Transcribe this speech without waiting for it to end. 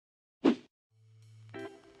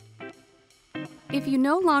If you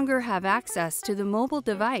no longer have access to the mobile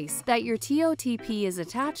device that your TOTP is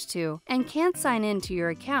attached to and can't sign in to your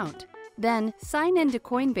account, then sign into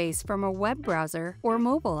Coinbase from a web browser or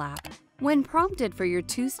mobile app. When prompted for your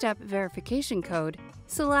two-step verification code,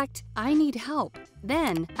 select I need help,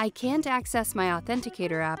 then I can't access my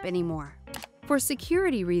Authenticator app anymore. For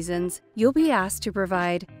security reasons, you'll be asked to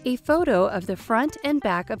provide a photo of the front and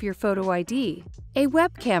back of your photo ID, a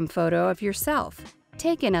webcam photo of yourself,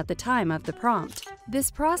 taken at the time of the prompt. This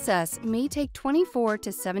process may take 24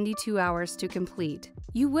 to 72 hours to complete.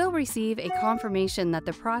 You will receive a confirmation that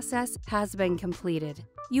the process has been completed.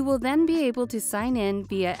 You will then be able to sign in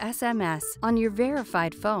via SMS on your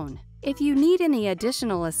verified phone. If you need any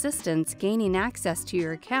additional assistance gaining access to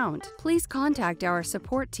your account, please contact our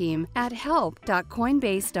support team at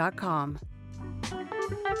help.coinbase.com.